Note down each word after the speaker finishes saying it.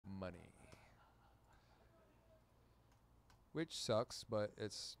which sucks, but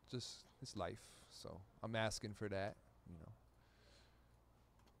it's life. So I'm asking for that, you know,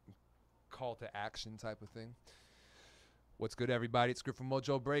 call to action type of thing. What's good, everybody? It's Griff from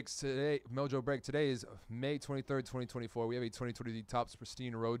Mojobreak today. Mojobreak today is May 23rd, 2024. We have a 2023 Topps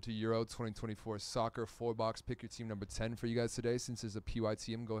Pristine Road to Euro 2024 Soccer 4-box. Pick your team number 10 for you guys today. Since it's a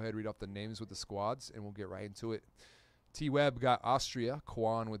PYTM, go ahead, read off the names with the squads, and we'll get right into it. T-Web got Austria,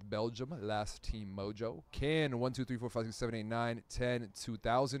 Kwan with Belgium, last team Mojo. Can 1, 2, 3, 4, 5, 6, 7, 8, 9, 10,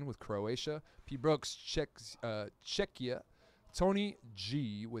 2000 with Croatia. P. Brooks, Czechia. Tony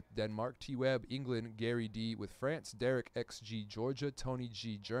G with Denmark. T-Web, England. Gary D with France. Derek XG, Georgia. Tony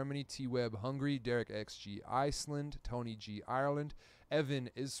G, Germany. T-Web, Hungary. Derek XG, Iceland. Tony G, Ireland. Evan,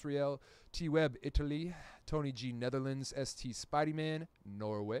 Israel. T-Web, Italy. Tony G, Netherlands. ST, Spideyman,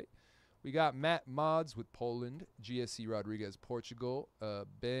 Norway. We got Matt Mods with Poland. GSC Rodriguez, Portugal.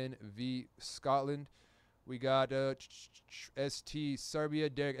 Ben V, Scotland. We got ST, Serbia.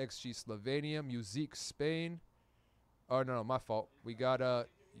 Derek XG, Slovenia. Musique, Spain. Oh, no, my fault. We got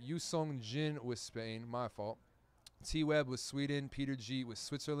Yusong Jin with Spain. My fault. T-Web with Sweden. Peter G with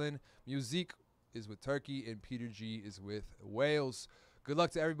Switzerland. Musique is with Turkey. And Peter G is with Wales. Good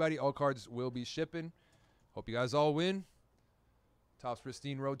luck to everybody. All cards will be shipping. Hope you guys all win. Topps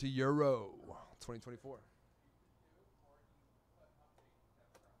Pristine Road to Euro 2024.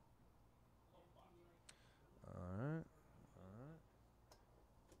 All right.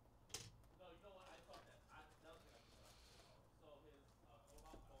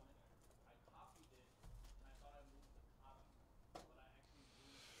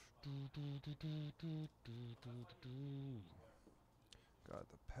 Got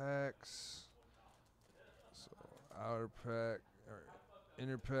the packs. So outer pack or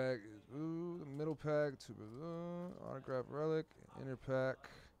inner pack is the middle pack to autograph relic. Inner pack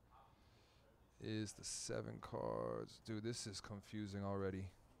is the 7 cards. Dude, this is confusing already.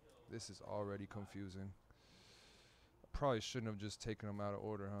 This is already confusing. I probably shouldn't have just taken them out of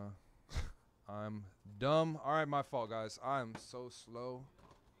order, huh? I'm dumb. All right, my fault, guys. I'm so slow.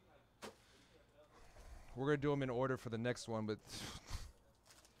 We're going to do them in order for the next one, but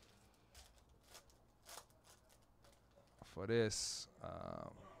for this,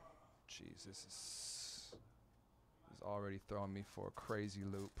 jeez, this is already throwing me for a crazy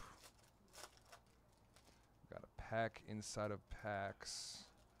loop. Got a pack inside of packs,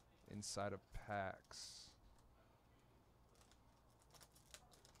 inside of packs.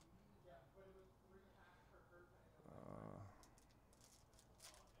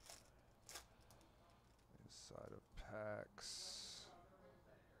 Inside of packs.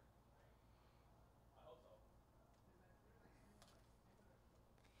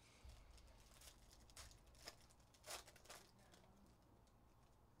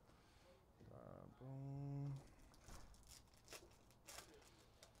 Boom.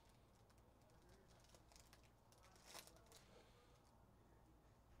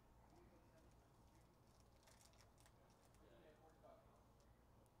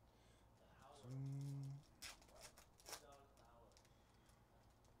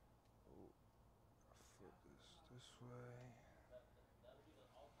 Flip this way.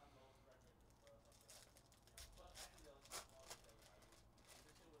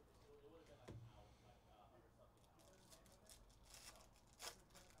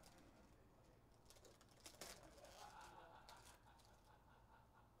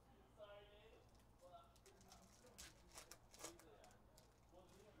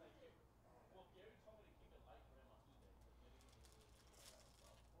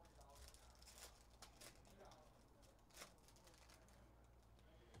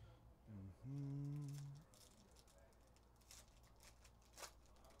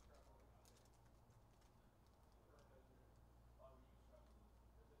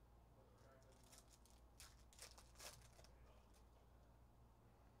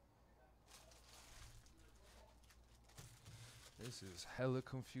 This is hella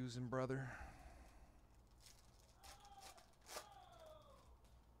confusing, brother.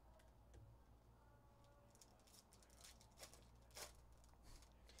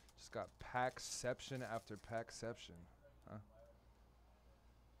 Just got packception after packception. Huh?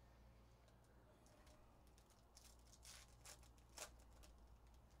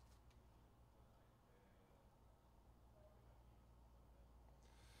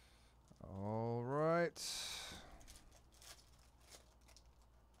 All right.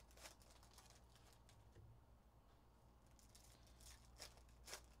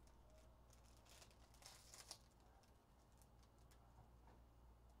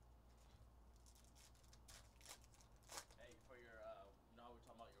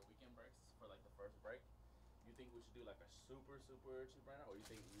 think we should do like a super cheap right now, or you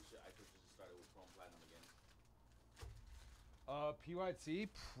think we should actually just start it with Chrome Platinum again? PYT,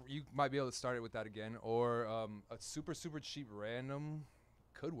 you might be able to start it with that again, or a super cheap random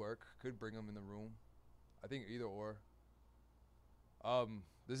could work. Could bring them in the room. I think either or.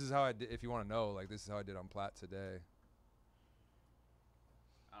 This is how I did. If you want to know, like this is how I did on Plat today.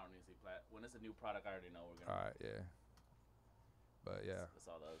 I don't need to see Plat. When it's a new product, I already know we're gonna. All right, yeah. But yeah. That's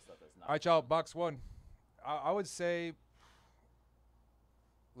all the other stuff that's not. All right, y'all. Box one. I would say.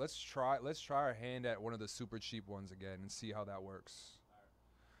 Let's try our hand at one of the super cheap ones again and see how that works.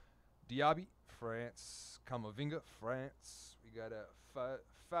 Diaby, France. Camavinga, France. We got a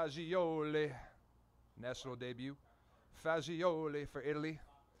Fagioli, national debut. Fagioli for Italy.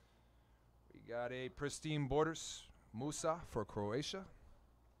 We got a Pristine Borders, Musa for Croatia.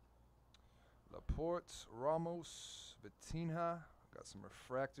 Laporte, Ramos, Vitinha. Got some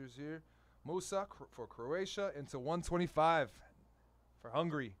refractors here. Musa for Croatia into 125 for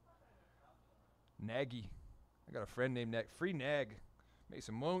Hungary. Nagy. I got a friend named Nag. Free Nag.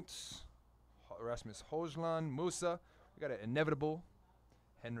 Mason Mount. Rasmus Hojland. Musa. We got an inevitable.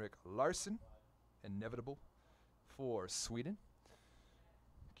 Henrik Larsson. Inevitable for Sweden.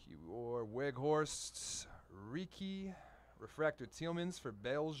 Kior Weghorst. Riki. Refractor Tielmans for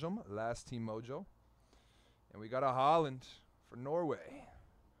Belgium. Last team mojo. And we got a Holland for Norway.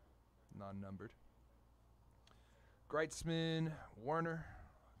 Non-numbered. Greitzman, Werner,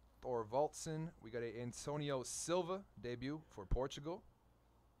 Thorvaldsen. We got a Antonio Silva debut for Portugal.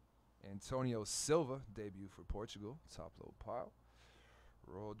 Antonio Silva debut for Portugal. Top low pile.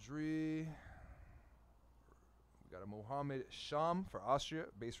 Rodri. We got a Mohamed Sham for Austria.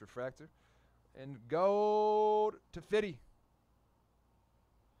 Base refractor. And gold to Fitty.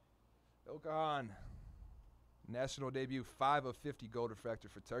 Ilkahan. National debut. 5 of 50 gold refractor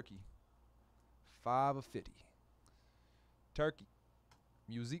for Turkey. 5 of 50. Turkey.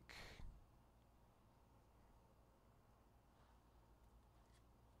 Music.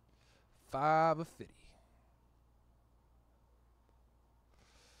 Five of 50.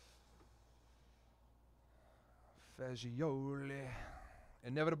 Fagioli.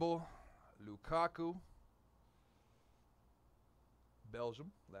 Inevitable. Lukaku.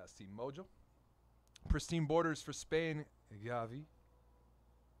 Belgium. Last team mojo. Pristine Borders for Spain. Gavi.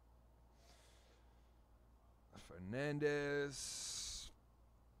 Fernandez.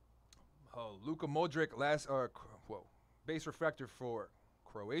 Oh, Luka Modric base refractor for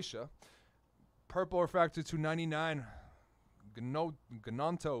Croatia. Purple refractor to 99.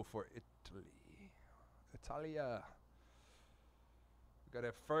 Gnonto for Italy. Italia. We got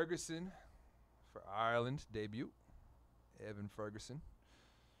a Ferguson for Ireland debut. Evan Ferguson.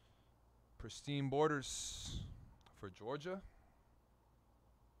 Pristine Borders for Georgia.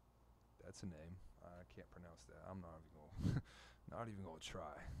 That's a name. I can't pronounce that. I'm not even gonna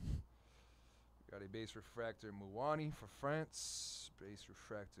try. We got a base refractor Muwani for France. Base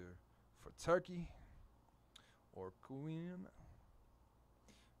refractor for Turkey. Or Queen.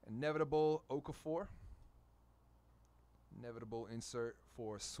 Inevitable Okafor. Inevitable insert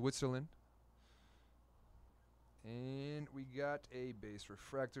for Switzerland. And we got a base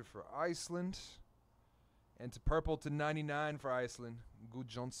refractor for Iceland. And to purple to 99 for Iceland, Good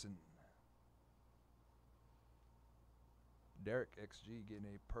Johnson. Derek XG getting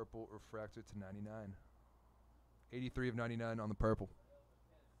a purple refractor to 99. 83 of 99 on the purple.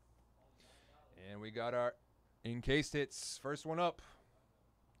 And we got our encased hits. First one up.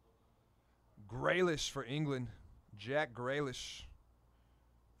 Grealish for England. Jack Grealish.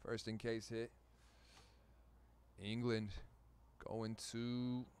 First encased hit. England going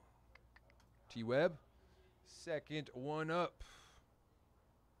to T-Web. Second one up.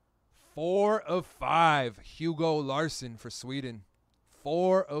 4 of 5. Hugo Larsson for Sweden.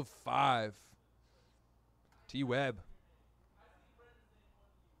 4 of 5. T-Web.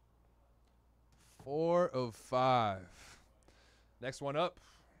 4 of 5. Next one up.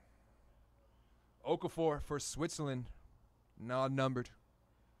 Okafor for Switzerland. Non-numbered.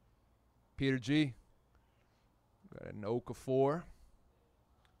 Peter G. Got an Okafor.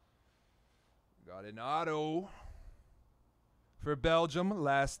 Got an auto for Belgium.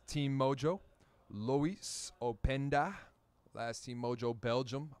 Last team mojo. Luis Openda. Last team mojo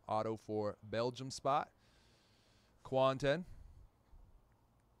Belgium. Auto for Belgium spot. Quanten.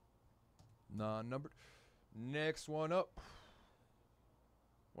 Non-numbered. Next one up.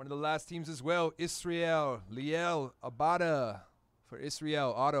 One of the last teams as well. Israel. Liel Abada for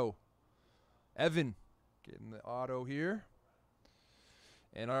Israel. Auto. Evan. Getting the auto here.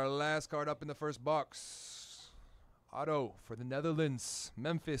 And our last card up in the first box. Auto for the Netherlands.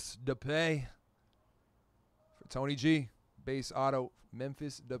 Memphis Depay Tony G, base auto,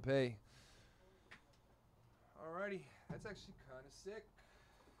 Memphis Depay. Alrighty, that's actually kind of sick.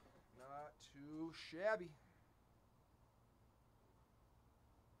 Not too shabby.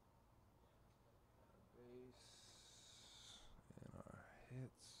 Base and our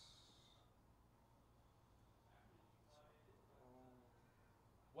hits.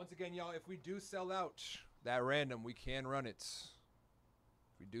 Once again, y'all, if we do sell out that random, we can run it.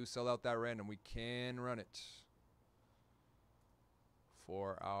 If we do sell out that random, we can run it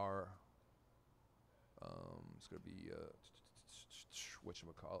for our it's gonna be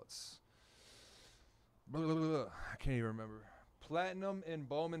whatchamacallits. I can't even remember. Platinum and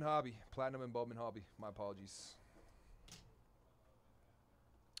Bowman Hobby. Platinum and Bowman Hobby. My apologies.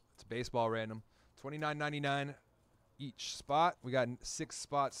 It's baseball random. $29.99 each spot. We got 6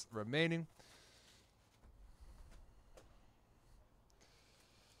 spots remaining.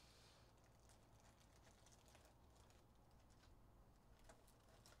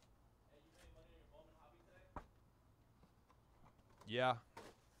 Yeah.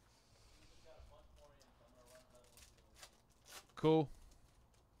 Cool.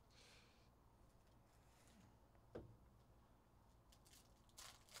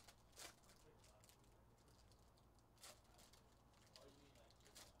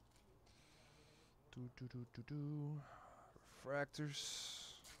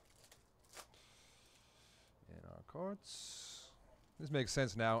 Refractors. And our cards. This makes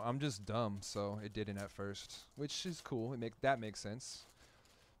sense now. I'm just dumb, so it didn't at first, which is cool. That makes sense.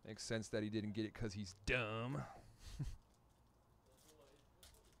 Makes sense that he didn't get it because he's dumb.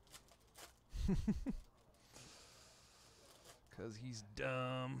 Because he's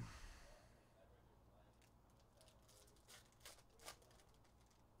dumb.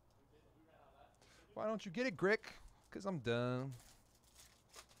 Why don't you get it, Grick? Because I'm dumb.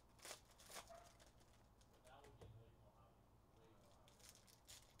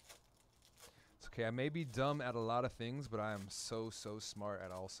 It's okay. I may be dumb at a lot of things, but I am so smart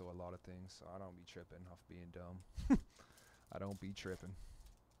at also a lot of things. So I don't be tripping off being dumb. I don't be tripping.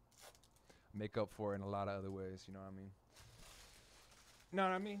 Make up for it in a lot of other ways. You know what I mean? Know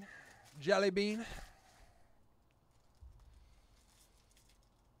what I mean? Jelly bean.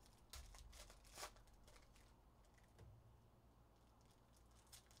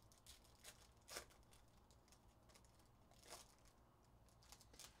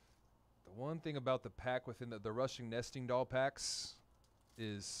 The one thing about the pack within the rushing nesting doll packs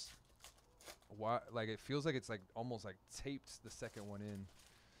is why, like, it feels like it's like almost like taped the second one in.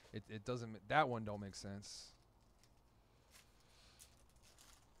 It doesn't, that one don't make sense.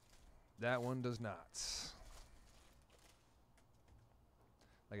 That one does not.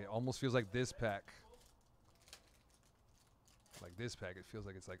 Like, it almost feels like this pack. Like this pack, it feels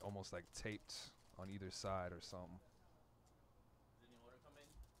like it's like almost like taped on either side or something. Did any order come in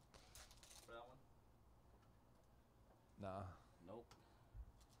for that one? Nah. Nope.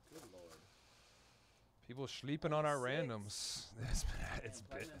 Good lord. People sleeping on our randoms. It's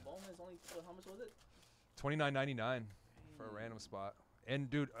been Bowman's only, how much was it? $29.99 for a random spot. And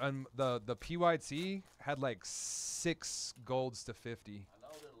dude, the PYT had like 6 golds to 50. I know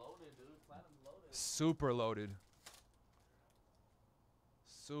they're loaded, dude. Platinum's loaded. Super loaded.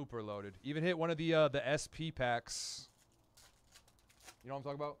 Super loaded. Even hit one of the SP packs. You know what I'm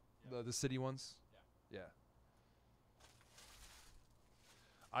talking about? Yeah. The city ones? Yeah. Yeah.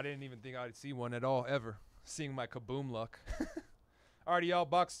 I didn't even think I'd see one at all, ever. Seeing my kaboom luck. Alrighty, y'all.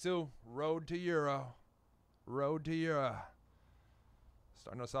 Box 2. Road to Euro. Road to Euro.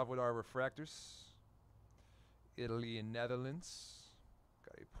 Starting us off with our refractors. Italy and Netherlands.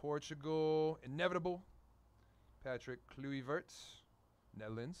 Got a Portugal Inevitable. Patrick Kluivert.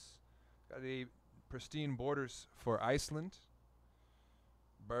 Netherlands. Got a Pristine Borders for Iceland.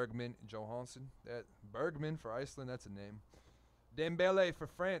 Bergman Johansson. That Bergman for Iceland, that's a name. Dembele for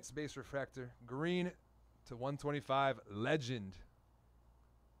France, base refractor. Green to 125, legend.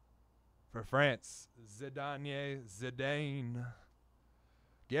 For France, Zidane.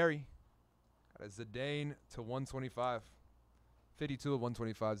 Gary, got a Zidane to 125. 52 of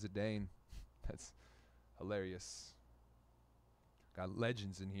 125, Zidane. That's hilarious. Got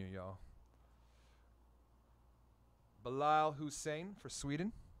legends in here, y'all. Bilal Hussein for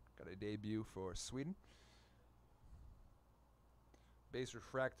Sweden. Got a debut for Sweden. Base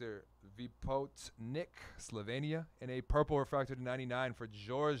refractor Vipotnik, Slovenia. And a purple refractor to 99 for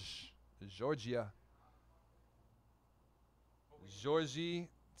Georgia. Georgi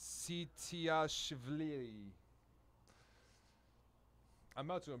Sitiashvili. I'm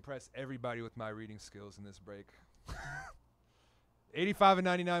about to impress everybody with my reading skills in this break. 85 and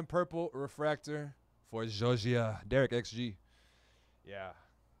 99 purple refractor for Georgia. Derek XG. Yeah.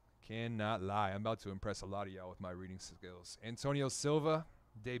 Cannot lie. I'm about to impress a lot of y'all with my reading skills. Antonio Silva,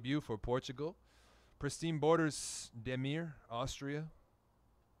 debut for Portugal. Pristine Borders, Demir, Austria.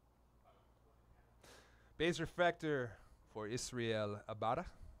 Base refractor for Israel Abada.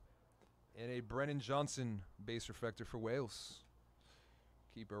 And a Brennan Johnson base refractor for Wales.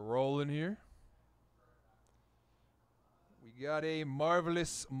 Keep it rolling here. We got a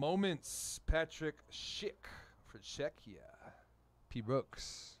Marvelous Moments, Patrick Schick for Czechia. P.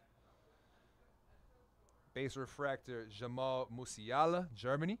 Brooks. Base refractor, Jamal Musiala,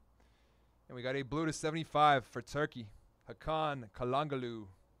 Germany. And we got a blue to 75 for Turkey. Hakan Kalangalu.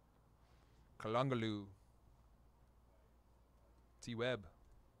 T-Web.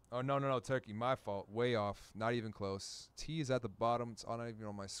 Oh, no, Turkey. My fault. Way off. Not even close. T is at the bottom. It's not even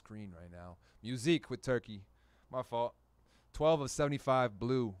on my screen right now. Musique with Turkey. My fault. 12 of 75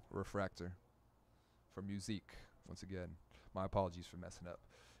 blue refractor for Musique. Once again, my apologies for messing up.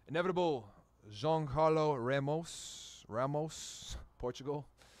 Inevitable, Giancarlo Ramos, Portugal.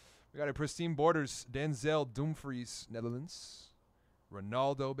 We got a Pristine Borders, Denzel Dumfries, Netherlands.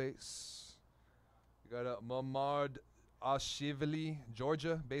 Ronaldo base. We got a Mamad Ashivali,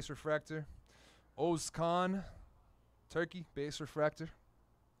 Georgia, base refractor. Ozkan, Turkey, base refractor.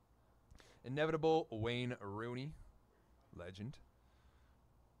 Inevitable, Wayne Rooney, legend.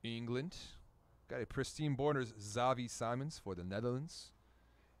 England. Got a Pristine Borders, Xavi Simons for the Netherlands.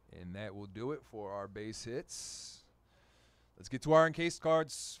 And that will do it for our base hits. Let's get to our encased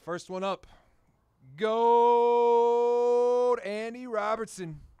cards. First one up. Gold Andy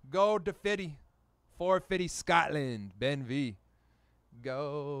Robertson. Gold to 50. 450 Scotland. Ben V.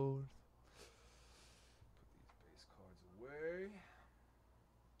 Gold. Put these base cards away.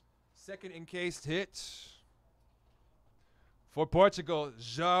 Second encased hit. For Portugal,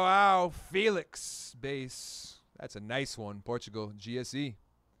 Joao Felix base. That's a nice one. Portugal, GSE.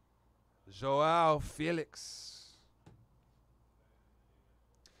 Joao Felix.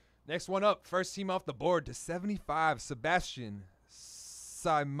 Next one up. First team off the board to 75. Sebastian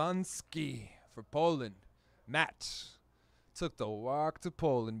Szymanski for Poland. Matt took the walk to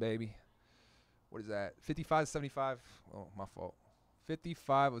Poland, baby. What is that? 55 to 75? Oh, my fault.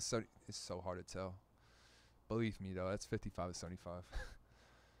 55 was 70. It's so hard to tell. Believe me, though. That's 55 to 75.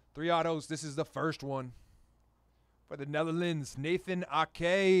 3 autos. This is the first one. For the Netherlands, Nathan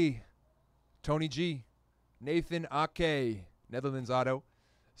Ake. Tony G. Nathan Ake. Netherlands auto.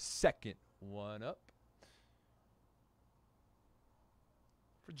 Second one up.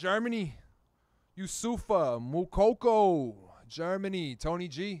 For Germany, Yusufa Mukoko. Germany, Tony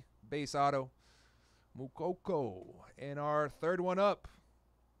G. Base auto. Mukoko. And our third one up.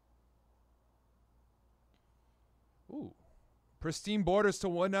 Ooh. Pristine Borders to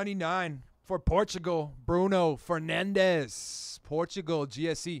 199 for Portugal. Bruno Fernandes. Portugal,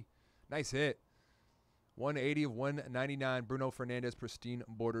 GSE. Nice hit. 180 of 199. Bruno Fernandes, Pristine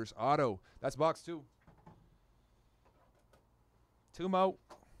Borders auto. That's box 2. 2 more.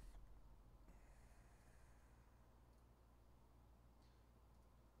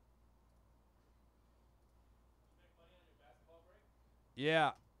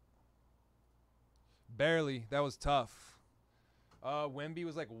 Yeah. Barely. That was tough. Wemby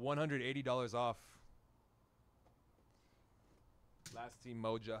was like $180 off. Last team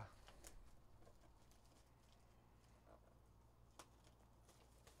Moja.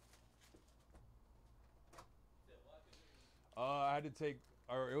 I had to take,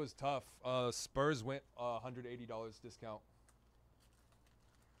 or it was tough. Spurs went $180 discount.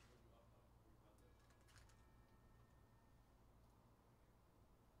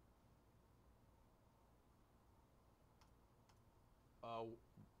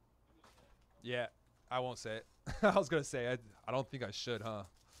 Yeah, I won't say it. I was going to say, I don't think I should, huh?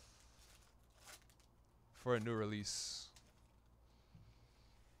 For a new release.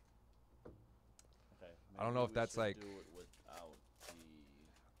 Okay. I don't know if that's like... Do it without the...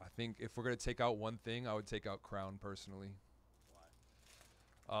 I think if we're going to take out one thing, I would take out Crown personally.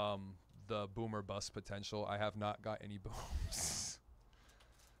 Why? The boomer bust potential. I have not got any booms.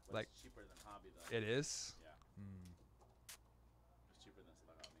 But Like, it's cheaper than Hobby, though. it is? Yeah. Mm. It's cheaper than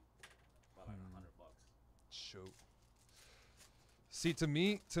Hobby. About like $100. Shoot. See, to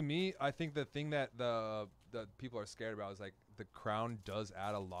me, I think the thing that the people are scared about is like the Crown does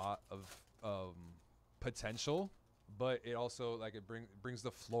add a lot of potential, but it also like it brings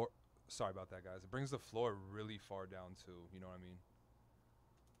the floor. Sorry about that, guys. It brings the floor really far down too. You know what I mean?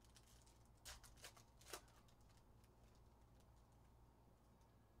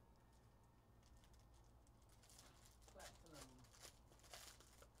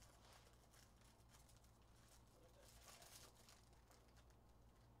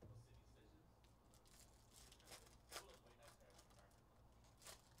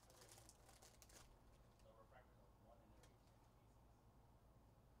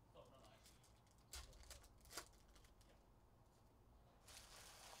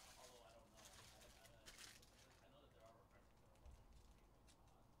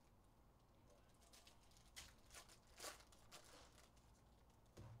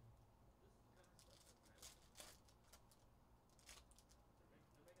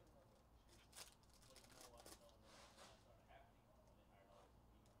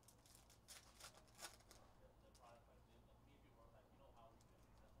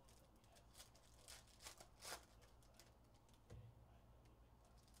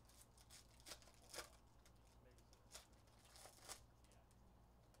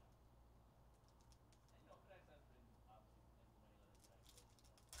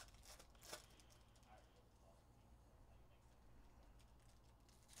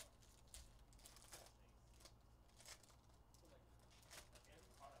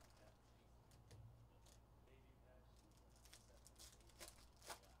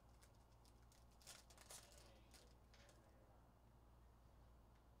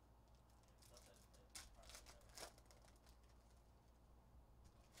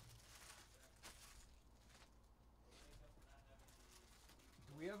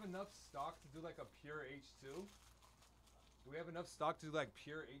 have enough stock to do like a pure H2? Do we have enough stock to do like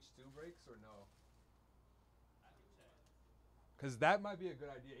pure H2 breaks or no? Because that might be a good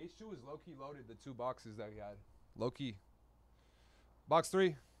idea. H2 was low-key loaded, the 2 boxes that we had. Low-key. Box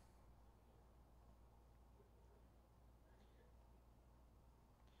 3.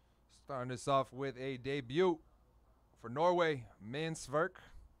 Starting this off with a debut for Norway, Mansverk.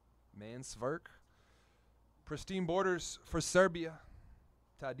 Pristine borders for Serbia,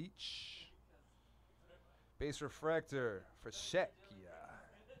 Tadic. Base refractor for Czechia,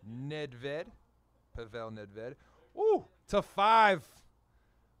 Nedved, Pavel Nedved. Ooh, to 5.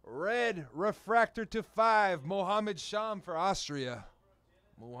 Red refractor to 5, Mohamed Sham for Austria.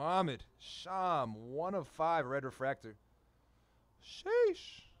 Mohamed Sham, 1 of 5 red refractor.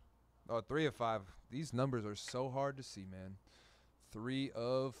 Sheesh. Oh, 3 of 5. These numbers are so hard to see, man. 3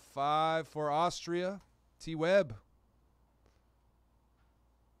 of 5 for Austria. T-Web.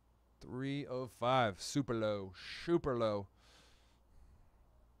 3 of 5. Super low. Super low.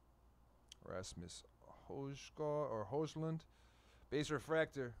 Rasmus Hojlund. Base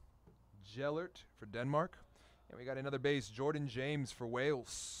refractor. Gellert for Denmark. And we got another base. Jordan James for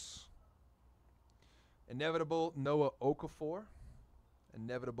Wales. Inevitable Noah Okafor.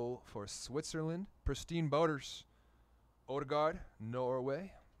 Inevitable for Switzerland. Pristine Boaters. Odegaard,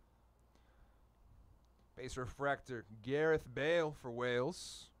 Norway. Base refractor, Gareth Bale for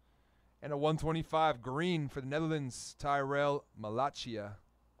Wales. And a 125 green for the Netherlands, Tyrell Malacia.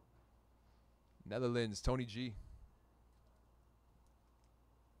 Netherlands, Tony G.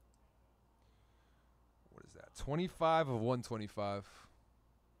 What is that? 25 of 125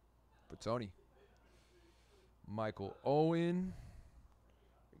 for Tony. Michael Owen.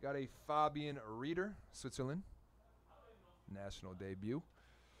 We got a Fabian Reeder, Switzerland. National debut.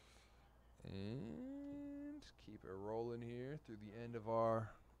 And keep it rolling here through the end of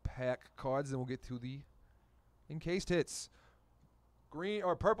our pack cards. Then we'll get to the encased hits. Green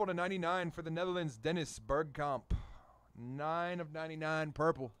or purple to 99 for the Netherlands, Dennis Bergkamp. 9 of 99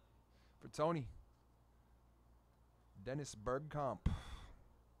 purple for Tony. Dennis Bergkamp.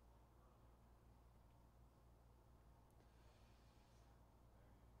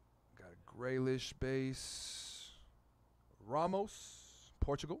 Got a grayish base. Ramos,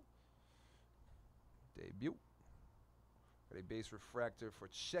 Portugal. Debut. Got a base refractor for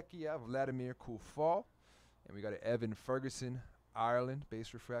Czechia, Vladimir Kufal. And we got an Evan Ferguson, Ireland,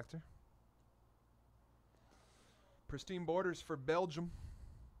 base refractor. Pristine borders for Belgium.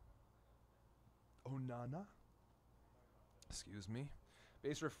 Onana. Excuse me.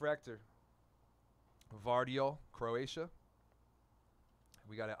 Base refractor. Vardiol, Croatia.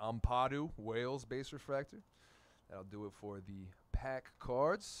 We got an Ampadu, Wales, base refractor. That'll do it for the pack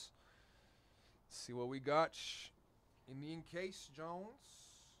cards. Let's see what we got in the encase, Jones.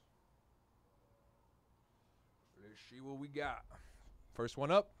 Let's see what we got. First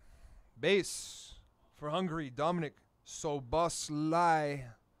one up. Base for Hungary, Dominic Soboslai.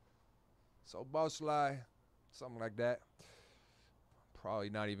 Something like that. Probably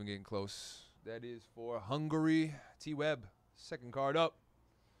not even getting close. That is for Hungary. T-Web. Second card up.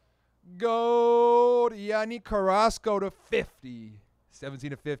 Gold, Yanni Carrasco to 50.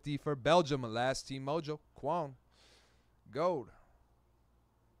 17 to 50 for Belgium. Last team mojo. Kwon. Gold.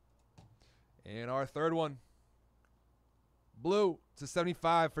 And our third one. Blue to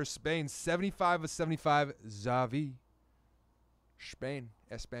 75 for Spain. 75 of 75. Xavi. Spain.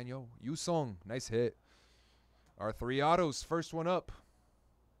 Espanol. Yusong. Nice hit. Our 3 autos. First one up.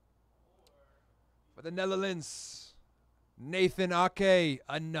 For the Netherlands. Nathan Ake,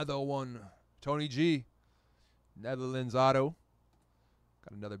 another one. Tony G, Netherlands auto.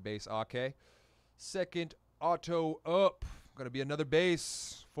 Got another base Ake. Second auto up. Going to be another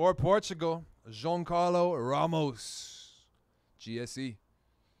base for Portugal. Giancarlo Ramos, GSE.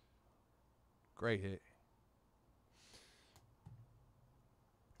 Great hit.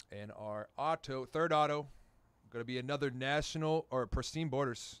 And our auto, third auto, going to be another national or Pristine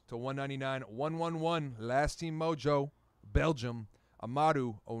borders to 199. 111. Last team mojo. Belgium,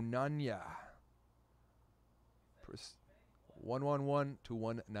 Amadou Onana. 111 to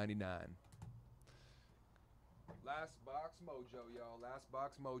 199. Last box mojo, y'all. Last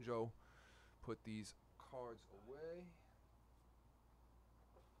box mojo. Put these cards away.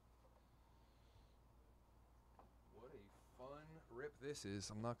 What a fun rip this is.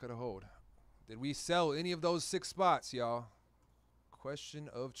 I'm not going to hold. Did we sell any of those 6 spots, y'all? Question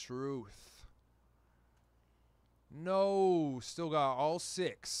of truth. No, still got all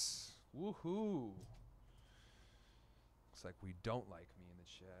 6. Woohoo. Looks like we don't like me in the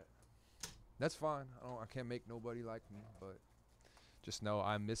chat. That's fine. I can't make nobody like me, but just know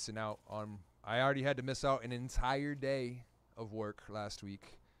I'm missing out on. I already had to miss out an entire day of work last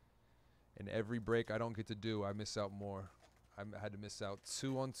week. And every break I don't get to do, I miss out more. I had to miss out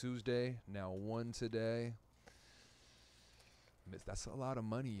 2 on Tuesday, now 1 today. That's a lot of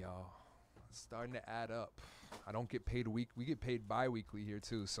money, y'all. It's starting to add up. I don't get paid we get paid bi-weekly here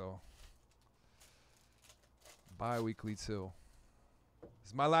too, so bi-weekly too. This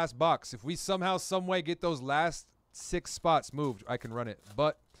is my last box. If we somehow, some way get those last 6 spots moved, I can run it.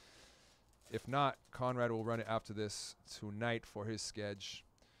 But if not, Conrad will run it after this tonight for his sketch.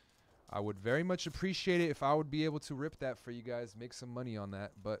 I would very much appreciate it if I would be able to rip that for you guys, make some money on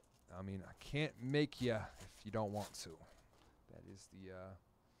that. But, I mean, I can't make you if you don't want to. That is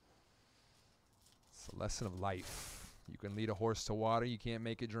it's a lesson of life. You can lead a horse to water, you can't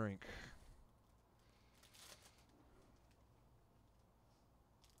make it drink.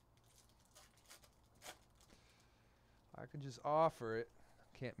 I can just offer it.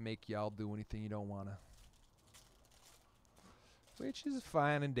 Can't make y'all do anything you don't want to. Which is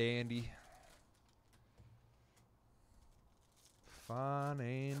fine and dandy. Fine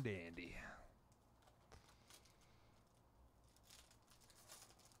and dandy.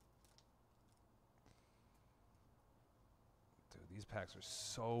 Dude, these packs are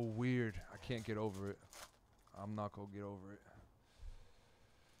so weird. I can't get over it. I'm not going to get over it.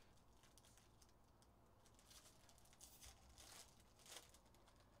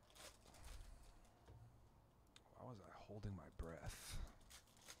 Why was I holding my breath?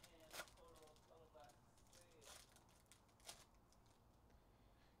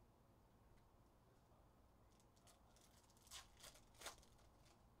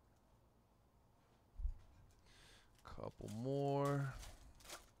 Couple more.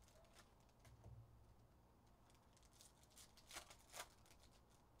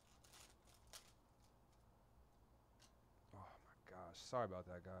 Oh my gosh. Sorry about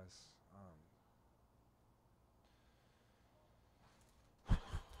that, guys.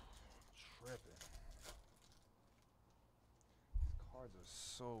 Tripping. These cards are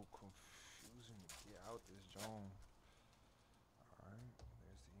so confusing to get out this zone. Alright,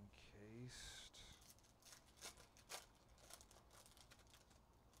 there's the encased.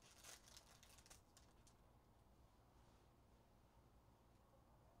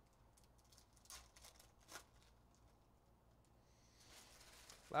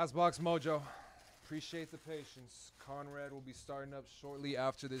 Last box, Mojo. Appreciate the patience. Conrad will be starting up shortly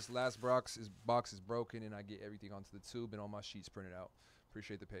after this last box is broken and I get everything onto the tube and all my sheets printed out.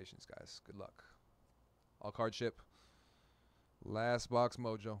 Appreciate the patience, guys. Good luck. All card ship. Last box,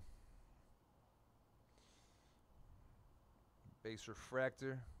 Mojo. Base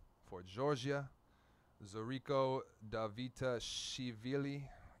refractor for Georgia. Zoriko Davita Shivili.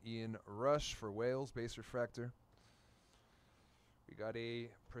 Ian Rush for Wales. Base refractor. We got a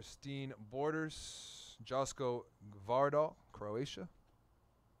Pristine Borders, Josko Gvardal, Croatia.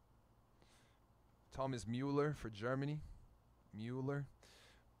 Thomas Mueller for Germany. Mueller.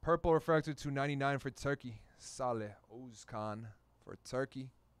 Purple refractor 299 for Turkey. Saleh Ozkan for Turkey.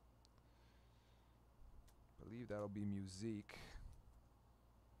 Believe that'll be Musique.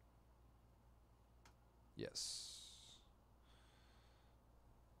 Yes.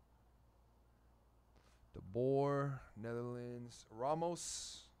 De Boer, Netherlands.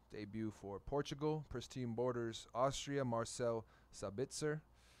 Ramos, debut for Portugal. Pristine Borders, Austria. Marcel Sabitzer.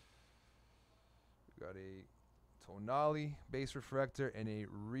 We got a Tonali base refractor and a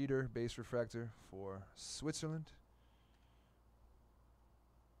Reader base refractor for Switzerland.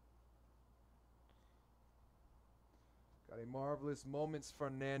 Got a Marvelous Moments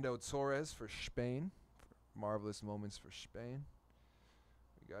Fernando Torres for Spain. Marvelous Moments for Spain.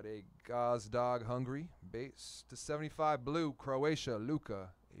 We got a Gazdag Hungary base to 75 blue Croatia Luka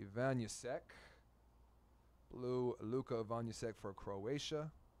Ivanjusek. Blue Luka Ivanjusek for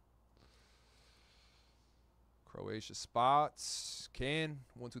Croatia. Croatia spots. Can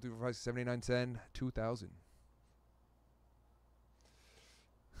 1, 2, 3, 4, 5, 6, 7, 8, 9, 10, 2000.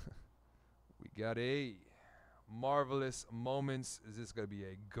 We got a Marvelous Moments. Is this going to be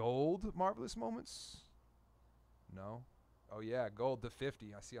a gold Marvelous Moments? No. Oh, yeah, gold to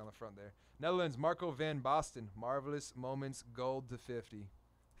 50. I see on the front there. Netherlands, Marco van Basten. Marvelous Moments, gold to 50.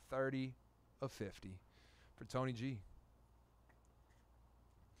 30 of 50 for Tony G.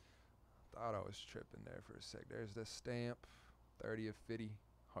 Thought I was tripping there for a sec. There's the stamp. 30 of 50.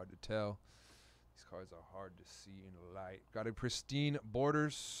 Hard to tell. These cards are hard to see in the light. Got a Pristine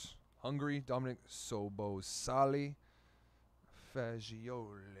Borders. Hungary, Dominic Sobosali.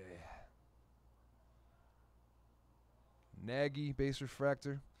 Fagioli. Nagy, base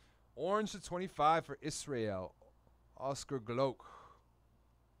refractor. Orange to 25 for Israel. Oscar Glock.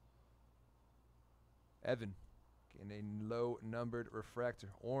 Evan, getting a low numbered refractor.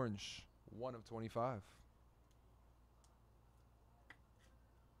 Orange, 1 of 25.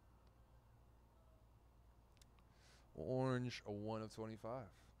 Orange, a 1 of 25.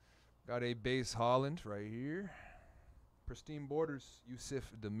 Got a base Holland right here. Pristine borders,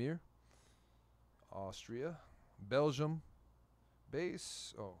 Yusuf Demir. Austria. Belgium,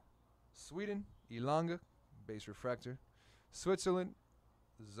 base. Oh, Sweden, Elanga, base refractor. Switzerland,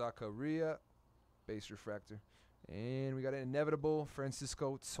 Zakaria, base refractor. And we got an inevitable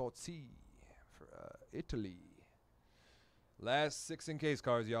Francisco Totti for Italy. Last 6 in case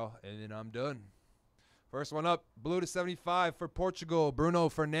cards, y'all, and then I'm done. First one up, blue to 75 for Portugal, Bruno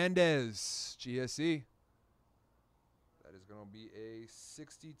Fernandes, GSE. That is going to be a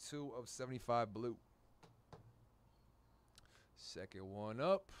 62 of 75 blue. Second one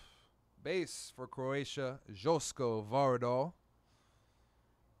up, base for Croatia, Josko Vardiol.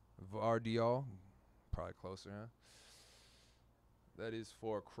 Vardiol, probably closer, huh? That is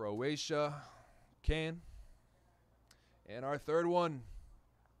for Croatia, Can. And our third one,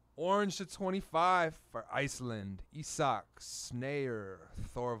 orange to 25 for Iceland, Isak Sneyer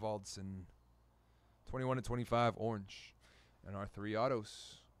Thorvaldsen. 21 to 25, orange. And our 3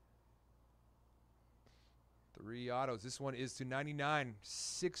 autos. 3 autos. This one is to 99.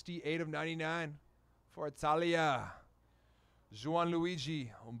 68 of 99 for Italia. Gianluigi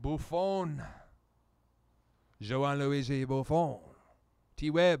Buffon. Gianluigi Buffon.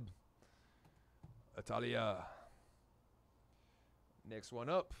 T-Web. Italia. Next one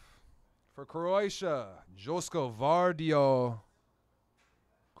up for Croatia. Josko Vardiol.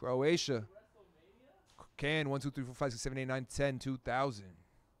 Croatia. Can 1, 2, 3, 4, 5, 6, 7, 8, 9, 10, 2000.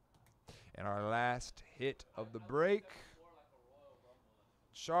 And our last hit of the break,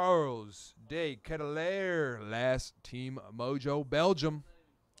 Charles de Ketelaere, last Team Mojo, Belgium.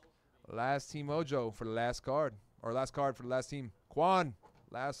 Last Team Mojo for the last card, or last card for the last team. Quan,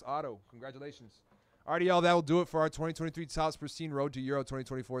 last auto. Congratulations. Alrighty, y'all, that will do it for our 2023 Topps Pristine Road to Euro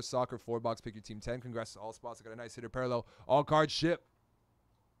 2024 Soccer 4-box Pick Your Team 10. Congrats to all spots. I got a nice hitter parallel. All cards ship.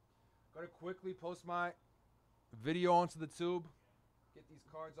 Got to quickly post my video onto the tube. Get these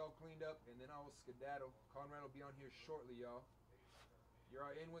cards all cleaned up, and then I will skedaddle. Conrad will be on here shortly, y'all. You're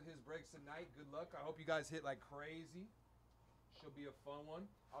in with his breaks tonight. Good luck. I hope you guys hit like crazy. Should be a fun one.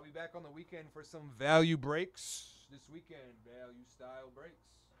 I'll be back on the weekend for some value breaks. This weekend, value style breaks.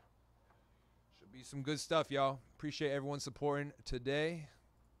 Should be some good stuff, y'all. Appreciate everyone supporting today.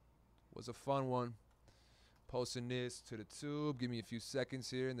 Was a fun one. Posting this to the tube. Give me a few seconds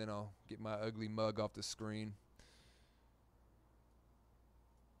here, and then I'll get my ugly mug off the screen.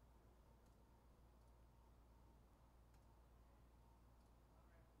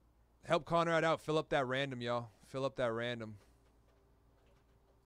 Help Conrad out. Fill up that random, y'all. Fill up that random.